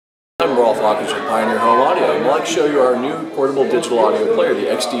Rolf Hawkins with Pioneer Home Audio, and I'd like to show you our new portable digital audio player, the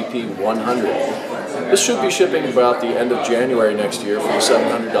XDP-100. This should be shipping about the end of January next year for the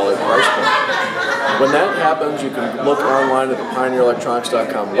 $700 price point. When that happens, you can look online at the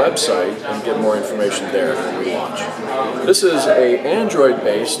pioneerelectronics.com website and get more information there when we launch. This is an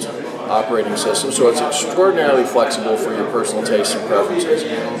Android-based operating system, so it's extraordinarily flexible for your personal tastes and preferences.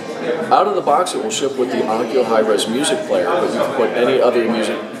 Out of the box, it will ship with the Onkyo high-res music player, but you can put any other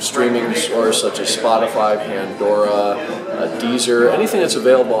music streaming source such as Spotify, Pandora, Deezer, anything that's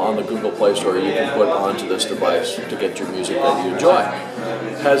available on the Google Play Store you can put onto this device to get your music that you enjoy.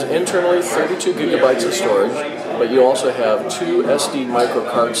 It has internally 32 gigabytes of storage, but you also have two SD micro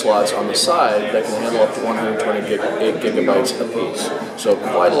card slots on the side that can handle up to 128 gigabytes apiece. So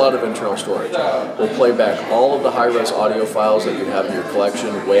quite a lot of internal storage. We'll play back all of the high-res audio files that you have in your collection,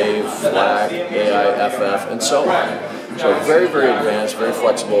 WAV, FLAC, AI, FF, and so on. So very, very advanced, very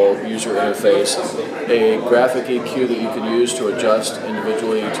flexible user interface, a graphic EQ that you can use to adjust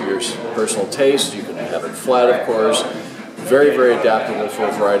individually to your personal taste. You can have it flat, of course. Very, very adaptable for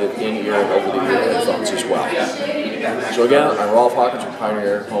a variety of in-ear and over-the-ear headphones as well. So again, I'm Rolf Hawkins from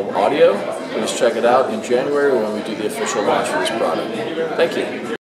Pioneer Home Audio. Please check it out in January when we do the official launch for this product. Thank you.